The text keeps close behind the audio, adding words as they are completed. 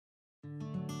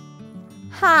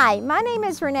Hi, my name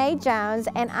is Renee Jones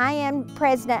and I am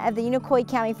president of the Unicoi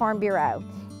County Farm Bureau.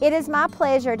 It is my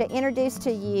pleasure to introduce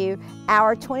to you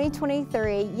our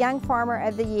 2023 Young Farmer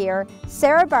of the Year,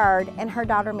 Sarah Byrd and her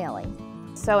daughter Millie.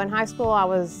 So in high school I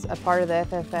was a part of the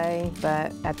FFA,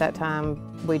 but at that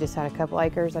time we just had a couple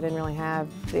acres. I didn't really have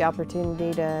the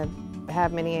opportunity to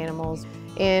have many animals.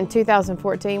 In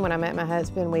 2014, when I met my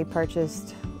husband, we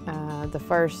purchased the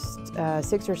first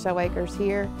 6 or so acres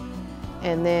here,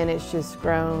 and then it's just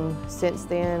grown since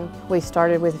then. We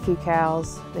started with a few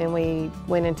cows, then we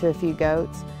went into a few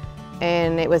goats,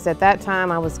 and it was at that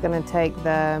time I was going to take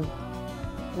the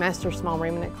Master Small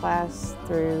Ruminant class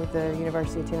through the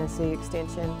University of Tennessee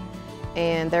Extension.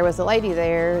 And there was a lady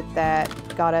there that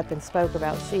got up and spoke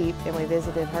about sheep, and we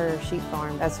visited her sheep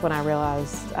farm. That's when I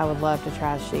realized I would love to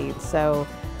try sheep. So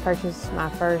purchased my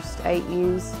first 8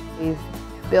 ewes. We've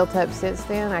built up since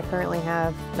then. I currently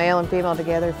have male and female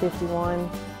together, 51.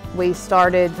 We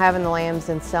started having the lambs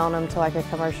and selling them to like a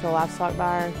commercial livestock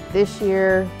buyer. This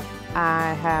year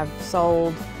I have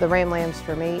sold the ram lambs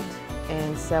for meat,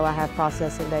 and so I have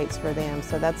processing dates for them.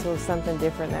 So that's something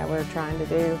different that we're trying to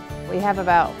do. We have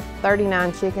about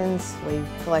 39 chickens. We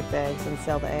collect the eggs and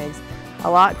sell the eggs. A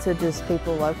lot to just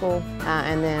people local,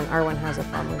 and then Irwin has a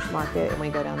farmer's market, and we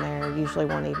go down there usually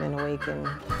one evening a week and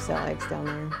sell eggs down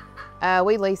there.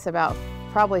 We lease about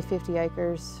probably 50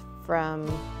 acres from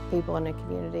people in the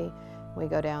community. We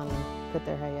go down and put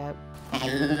their hay up.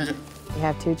 We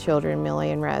have 2 children, Millie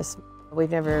and Russ.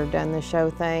 We've never done the show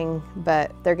thing,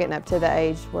 but they're getting up to the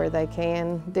age where they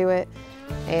can do it,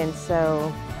 and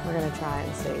so we're going to try it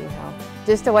and see how.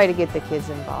 Just a way to get the kids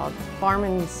involved.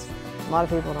 Farming's, a lot of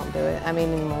people don't do it,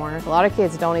 anymore. A lot of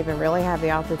kids don't even really have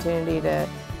the opportunity to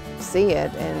see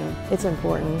it, and it's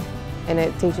important, and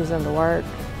it teaches them to work.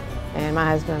 And my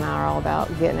husband and I are all about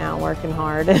getting out and working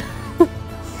hard.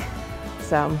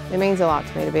 So it means a lot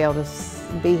to me to be able to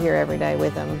be here every day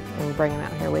with them and bring them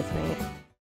out here with me.